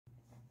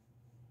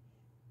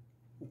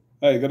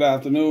Hey, good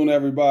afternoon,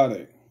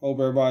 everybody. Hope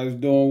everybody's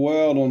doing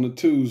well on the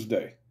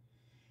Tuesday.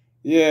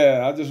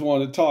 Yeah, I just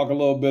wanted to talk a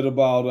little bit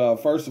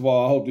about, first of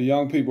all, I hope the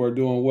young people are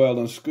doing well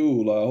in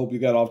school. I hope you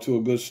got off to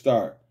a good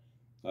start.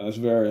 That's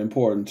very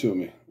important to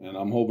me, and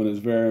I'm hoping it's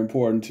very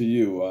important to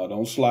you.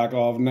 Don't slack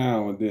off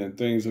now, and then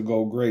things will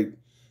go great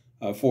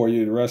for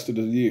you the rest of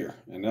the year,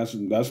 and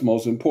that's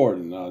most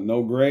important.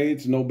 No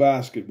grades, no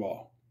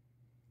basketball.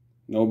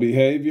 No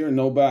behavior,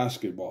 no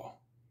basketball.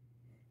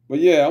 But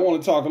yeah, I want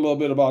to talk a little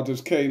bit about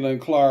this Caitlin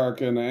Clark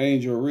and the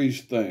Angel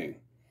Reese thing.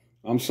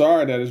 I'm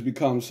sorry that it's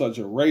become such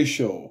a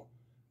racial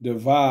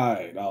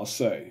divide, I'll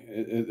say.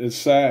 It's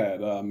sad.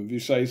 If you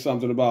say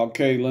something about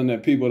Caitlin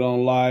that people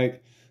don't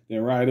like,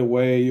 then right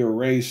away you're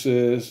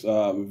racist.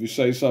 If you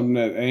say something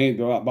that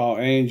ain't about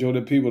Angel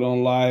that people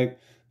don't like,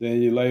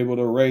 then you're labeled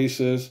a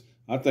racist.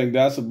 I think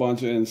that's a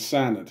bunch of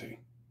insanity.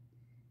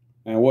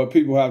 And what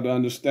people have to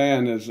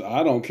understand is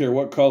I don't care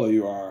what color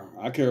you are.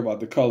 I care about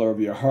the color of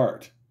your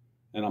heart.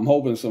 And I'm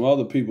hoping some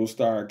other people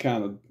start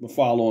kind of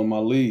following my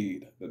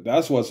lead.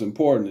 That's what's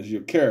important is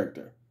your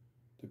character,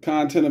 the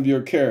content of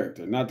your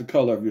character, not the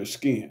color of your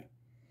skin.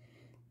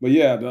 But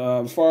yeah,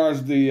 as far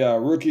as the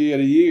Rookie of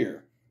the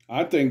Year,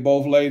 I think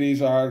both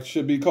ladies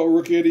should be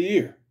co-Rookie of the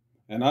Year.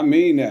 And I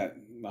mean that.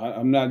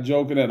 I'm not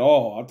joking at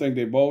all. I think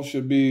they both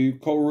should be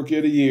co-Rookie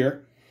of the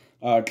Year.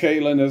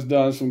 Caitlin has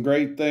done some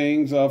great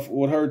things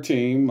with her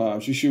team.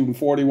 She's shooting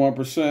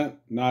 41%,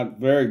 not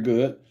very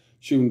good.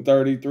 Shooting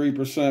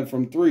 33%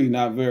 from three,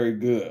 not very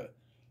good.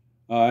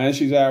 And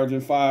she's averaging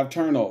 5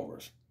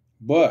 turnovers.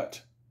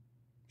 But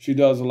she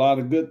does a lot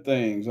of good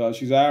things.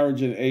 She's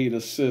averaging 8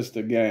 assists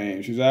a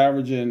game. She's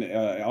averaging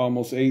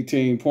almost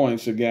 18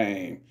 points a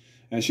game.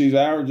 And she's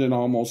averaging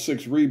almost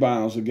 6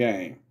 rebounds a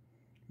game.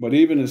 But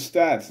even the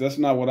stats, that's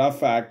not what I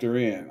factor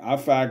in. I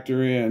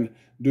factor in,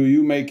 do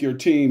you make your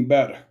team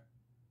better?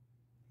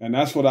 And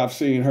that's what I've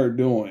seen her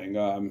doing.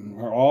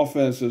 Her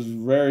offense is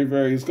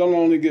it's going to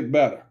only get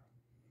better.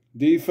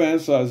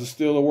 Defense is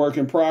still a work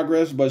in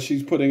progress, but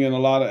she's putting in a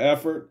lot of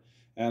effort.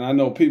 And I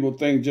know people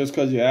think just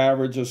because you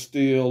average a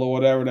steal or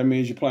whatever, that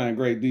means you're playing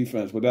great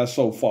defense, but that's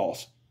so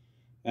false.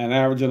 And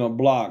averaging a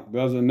block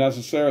doesn't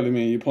necessarily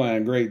mean you're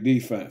playing great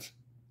defense.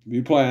 If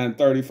you're playing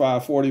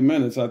 35, 40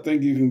 minutes, I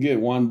think you can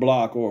get 1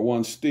 block or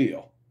 1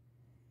 steal.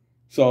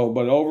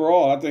 But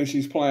overall, I think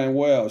she's playing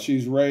well.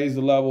 She's raised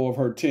the level of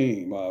her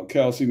team.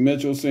 Kelsey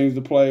Mitchell seems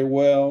to play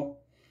well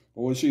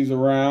when she's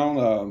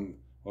around.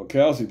 Well,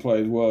 Kelsey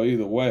plays well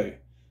either way.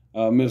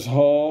 Miss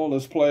Hall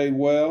has played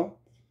well.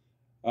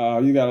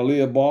 You got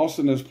Aaliyah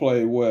Boston has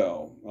played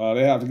well.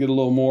 They have to get a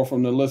little more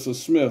from Nalissa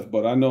Smith,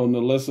 but I know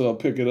Nalissa will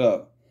pick it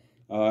up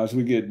as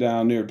we get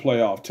down near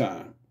playoff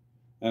time.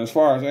 And as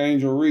far as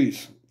Angel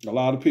Reese, a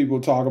lot of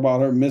people talk about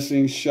her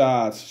missing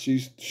shots.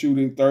 She's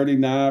shooting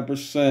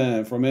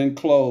 39% from in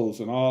close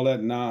and all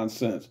that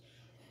nonsense.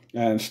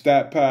 And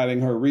stat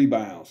padding her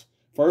rebounds.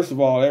 First of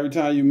all, every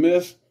time you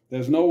miss,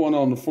 there's no one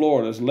on the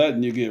floor that's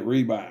letting you get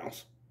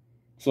rebounds.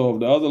 So if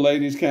the other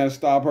ladies can't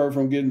stop her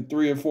from getting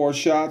 3 or 4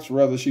 shots,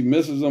 whether she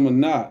misses them or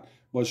not,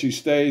 but she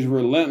stays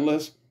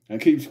relentless and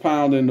keeps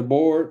pounding the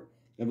board,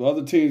 if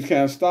other teams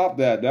can't stop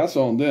that, that's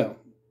on them.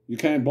 You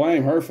can't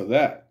blame her for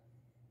that.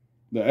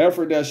 The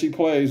effort that she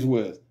plays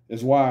with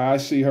is why I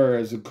see her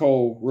as a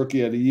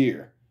co-Rookie of the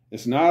Year.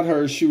 It's not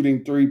her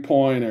shooting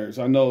 3-pointers.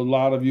 I know a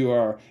lot of you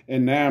are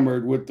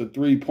enamored with the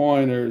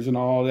 3-pointers and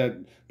all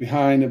that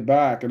behind the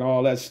back and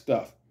all that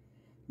stuff.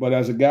 But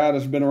as a guy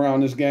that's been around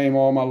this game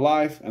all my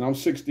life, and I'm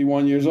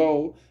 61 years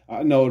old,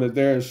 I know that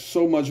there's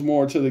so much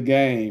more to the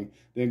game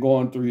than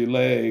going through your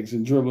legs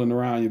and dribbling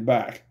around your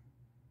back.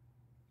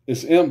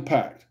 It's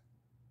impact.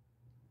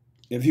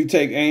 If you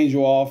take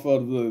Angel off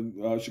of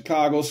the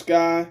Chicago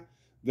Sky,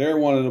 they're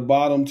one of the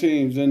bottom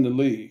teams in the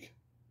league.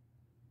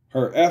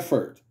 Her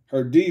effort,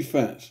 her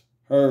defense,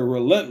 her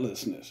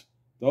relentlessness,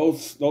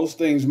 those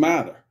things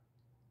matter.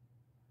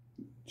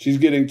 She's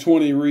getting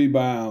 20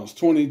 rebounds,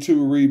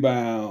 22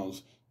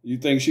 rebounds. You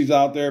think she's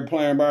out there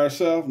playing by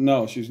herself?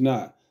 No, she's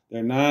not. There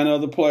are 9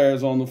 other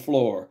players on the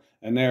floor,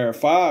 and there are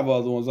 5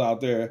 other ones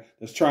out there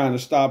that's trying to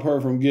stop her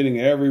from getting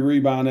every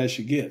rebound that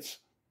she gets.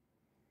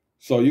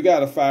 So you got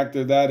to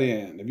factor that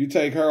in. If you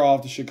take her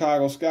off the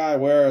Chicago Sky,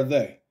 where are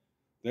they?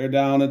 They're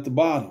down at the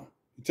bottom.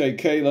 You take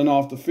Caitlin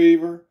off the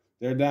Fever,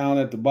 they're down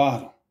at the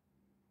bottom.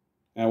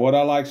 And what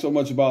I like so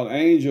much about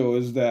Angel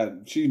is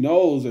that she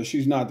knows that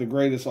she's not the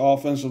greatest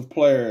offensive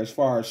player as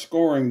far as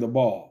scoring the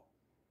ball.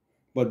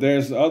 But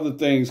there's other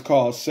things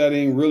called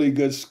setting really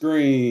good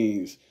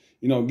screens,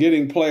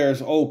 getting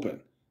players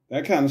open.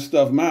 That kind of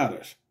stuff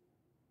matters.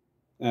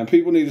 And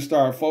people need to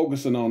start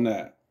focusing on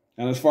that.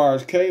 And as far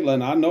as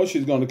Caitlin, I know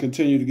she's going to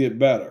continue to get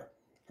better.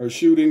 Her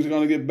shooting's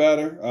going to get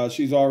better.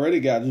 She's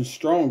already gotten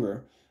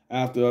stronger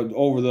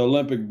over the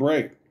Olympic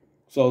break.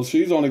 So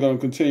she's only going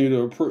to continue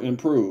to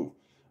improve.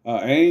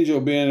 Angel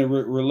being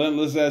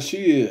relentless as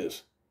she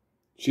is,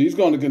 she's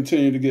going to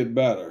continue to get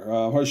better.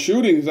 Her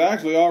shooting is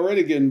actually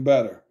already getting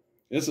better.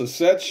 It's a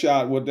set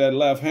shot with that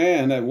left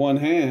hand, that one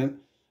hand,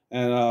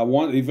 and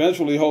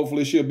eventually,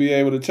 hopefully, she'll be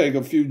able to take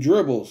a few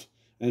dribbles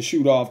and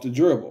shoot off the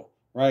dribble.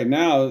 Right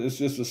now, it's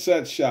just a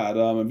set shot.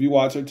 If you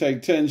watch her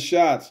take 10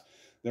 shots,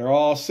 they're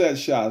all set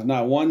shots,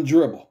 not one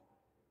dribble.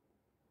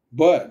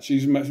 But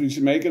she's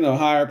making a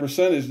higher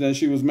percentage than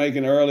she was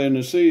making earlier in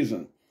the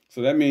season.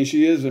 So that means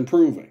she is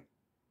improving.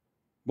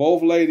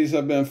 Both ladies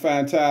have been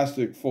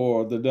fantastic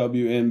for the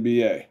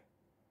WNBA.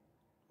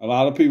 A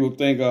lot of people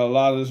think a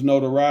lot of this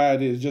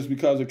notoriety is just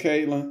because of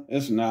Caitlin.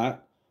 It's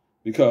not.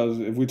 Because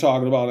if we're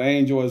talking about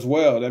Angel as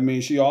well, that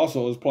means she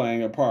also is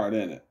playing a part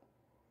in it.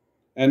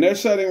 And they're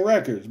setting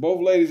records.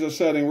 Both ladies are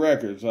setting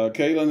records.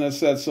 Caitlin has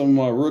set some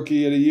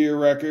Rookie of the Year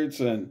records,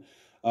 and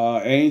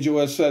Angel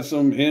has set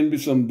some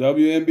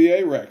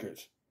WNBA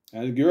records.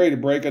 And get ready to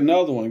break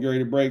another one. Get ready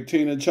to break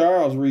Tina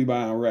Charles'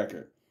 rebound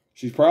record.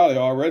 She's probably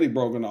already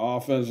broken the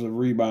offensive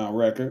rebound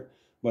record,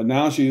 but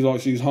now she's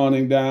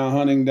hunting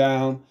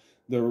down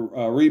the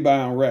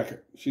rebound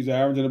record. She's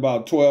averaging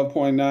about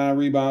 12.9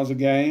 rebounds a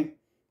game.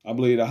 I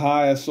believe the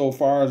highest so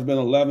far has been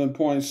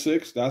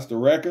 11.6. That's the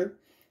record.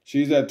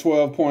 She's at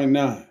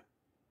 12.9.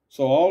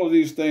 So all of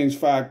these things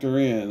factor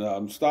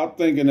in. Stop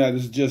thinking that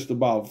it's just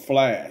about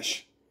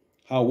flash,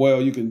 how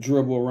well you can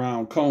dribble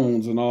around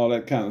cones and all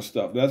that kind of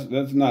stuff.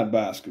 That's not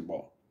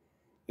basketball.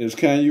 It's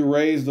can you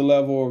raise the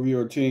level of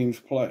your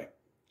team's play?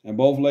 And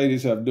both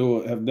ladies have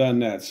done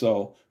that.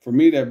 So for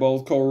me, they're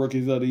both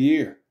co-rookies of the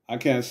year. I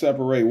can't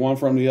separate one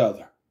from the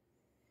other.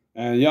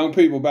 And young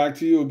people, back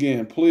to you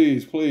again.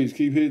 Please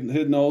keep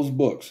hitting those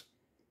books.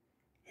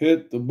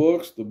 Hit the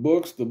books, the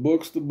books, the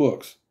books, the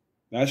books.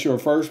 That's your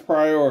first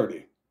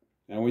priority.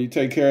 And when you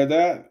take care of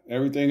that,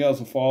 everything else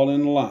will fall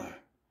in line.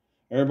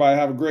 Everybody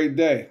have a great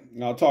day.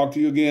 And I'll talk to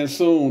you again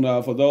soon.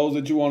 For those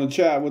that you want to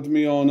chat with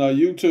me on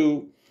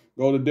YouTube,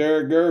 go to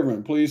Derrick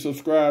Gervin. Please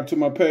subscribe to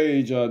my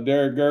page,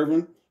 Derrick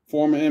Gervin,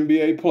 former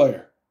NBA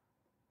player.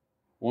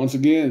 Once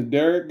again,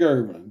 Derrick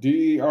Gervin,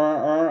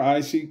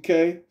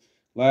 D-E-R-R-I-C-K,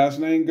 last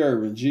name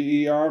Gervin,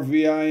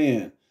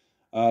 G-E-R-V-I-N.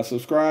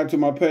 Subscribe to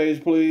my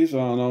page, please,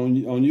 on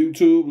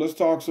YouTube. Let's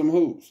talk some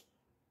hoops.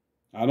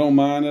 I don't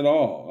mind at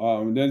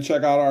all. Then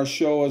check out our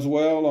show as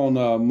well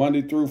on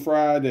Monday through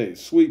Friday,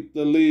 Sweep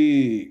the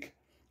League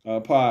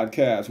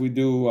podcast. We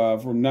do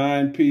from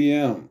 9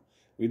 p.m.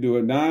 We do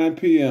at 9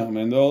 p.m.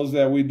 And those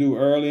that we do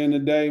early in the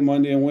day,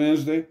 Monday and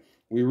Wednesday,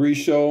 we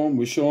re-show them.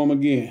 We show them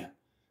again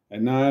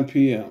at 9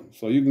 p.m.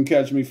 So you can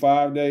catch me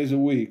 5 days a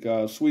week,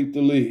 Sweep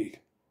the League.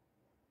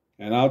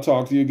 And I'll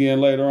talk to you again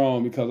later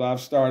on because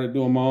I've started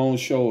doing my own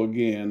show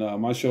again.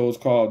 My show is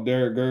called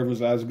Derrick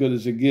Gervin's As Good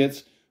As It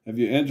Gets. If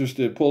you're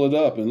interested, pull it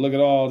up and look at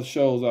all the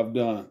shows I've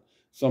done.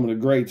 Some of the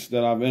greats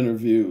that I've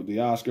interviewed, the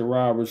Oscar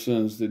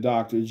Robertsons, the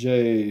Dr.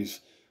 J's.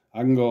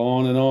 I can go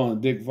on and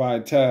on. Dick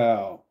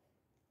Vitale,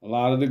 a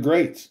lot of the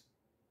greats.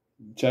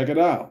 Check it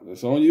out.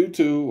 It's on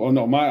YouTube. Oh,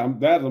 no,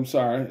 I'm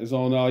sorry. It's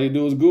on, all you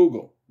do is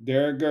Google.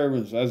 Derrick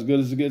Gervin's As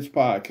Good As It Gets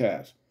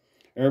podcast.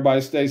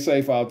 Everybody stay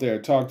safe out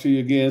there. Talk to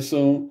you again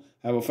soon.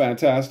 Have a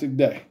fantastic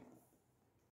day.